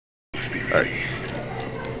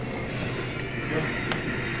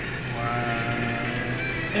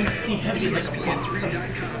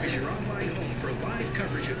ESPN3.com is your online home for live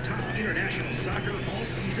coverage of top international soccer all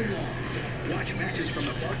season long. Watch matches from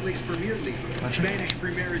the Barclays Premier League, Spanish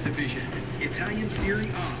Primera Division, Italian Serie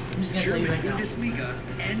A, German Bundesliga,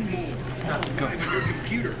 and more. All live on your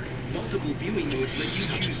computer. Multiple viewing modes let you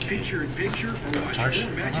choose picture-in-picture or watch 4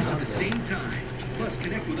 matches at the same time. Plus,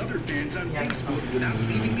 connect with other fans on Facebook without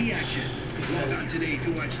leaving the action. Log on today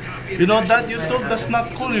to watch top. You know that, YouTube? That's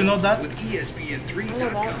not cool, you know that? With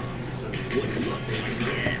ESPN3.com.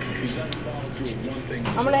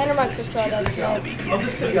 I'm gonna enter my crypto that's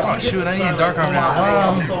Oh shoot, I need a dark arm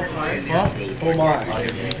now. What? Oh my.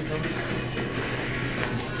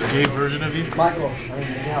 The gay version of you? Michael,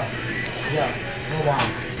 yeah. Oh my.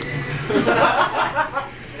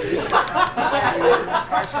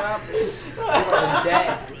 Car shop. Dead.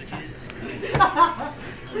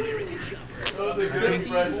 That was a good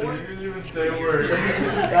impression. You didn't even say a word.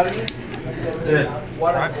 70? Yes.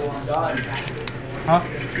 What a God. Huh?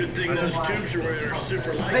 Good thing those tubes are wearing are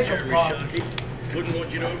super light, Jerry Shockey. Wouldn't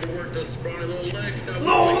want you to overwork those scrawny little legs.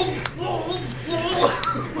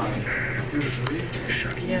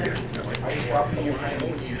 Are you dropping your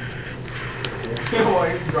hands? Why are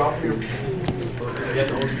you dropping your hands? So you have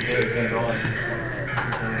to hold your hand on.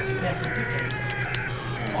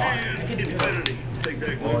 Infernity. Take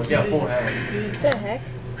that Well, it's got 4 hands. What the heck?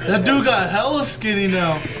 That dude got hella skinny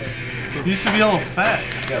now. He used to be hella fat.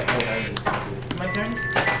 It's got 4 hands. My turn?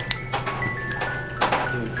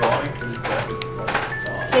 The drawing for this deck is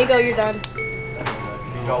like, Nico, you're done.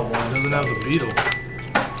 you draw one. Doesn't have the beetle.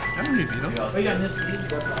 I don't need beetle. Oh, you got this.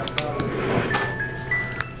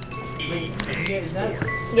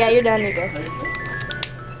 Yeah, you're done, Nico.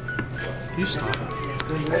 You stop.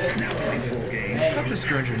 Stop this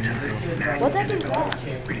Granger Nico. What the heck is that?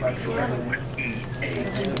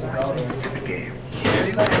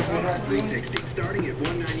 Starting at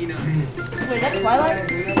 $1.99. Wait, is that Twilight?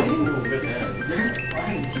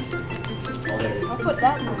 I'll put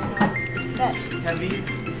that in my that.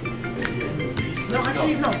 No,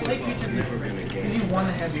 actually, no. Play future because you want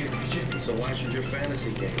to have your future. So why should your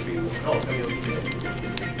fantasy game be one? Oh, so you'll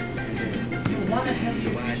You want to have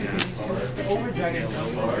your future because the overdrive is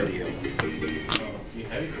Video. be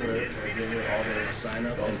heavy for this, so give you all the Sign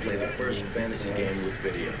up and play the first fantasy game with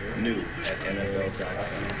video. New at NFL.com.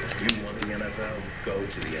 You want the NFL? Go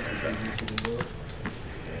to the NFL.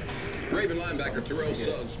 Raven linebacker Terrell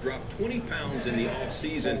Suggs dropped 20 pounds in the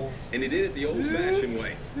offseason, and he did it the old-fashioned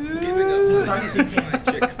way, giving up fried chicken.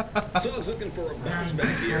 Suggs looking for a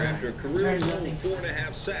bounce-back year after a career-low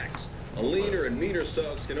 4.5 sacks. A leaner and meaner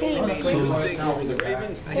Suggs can only mean good things for the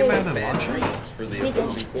Ravens and bad dreams for the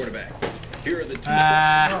opposing quarterback. Here are the two.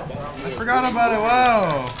 I forgot about it.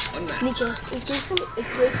 Wow. Nico, is this for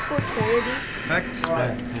charity? Effect.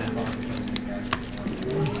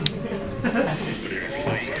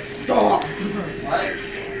 Stop!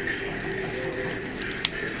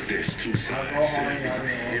 There's two sides to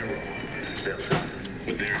every hero.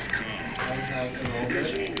 But there's calm.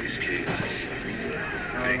 There's always chaos.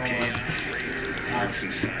 That chaos works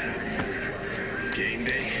inside. Game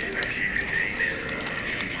day.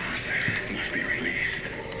 Must be released.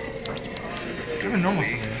 Kind of normal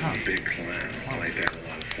today, huh? Big clown. I like that. A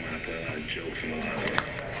lot of fun. I play a lot of jokes and a lot of fun.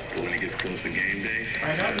 But when it gets close to game day, I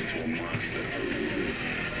turn into a monster.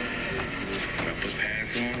 When I put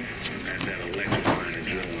pads on, I have that electrifying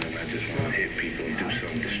adrenaline. I just want to hit people and do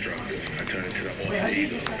something destructive. I turn into the alter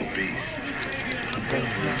ego of the beast.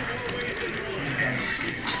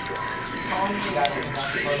 What? On the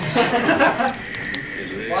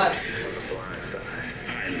blind side. I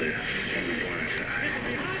live on the blind side.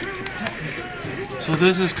 So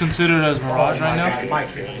this is considered as Mirage right now?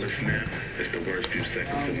 It's the worst few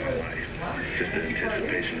seconds of my life. Just the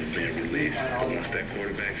anticipation of being released. But once that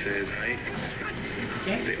quarterback says height,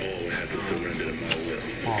 they all have to surrender to my will.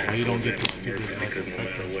 Oh, well, you don't get the stupid like Because no effect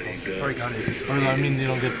matter and what he stuff. does, Or I mean, you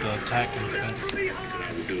don't get the attack and defense. I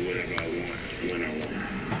will do whatever I want, when I want.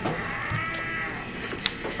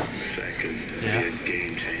 Second, Yeah. be a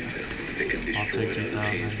game changer. It can I'll destroy take the other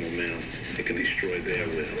 2,000. team's momentum. It can destroy their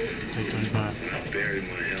will. Take 25. I buried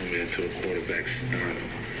my helmet into a quarterback's sternum.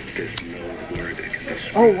 There's no word that can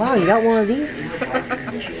destroy. Oh wow, you got one of these?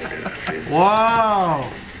 Wow!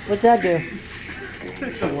 What's that do?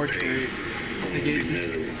 It's a war tree. Negates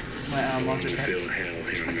my monster attacks.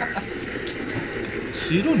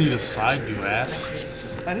 So you don't need a side, you ass.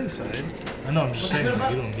 I didn't side. I know, I'm just saying,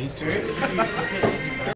 like, you don't need to.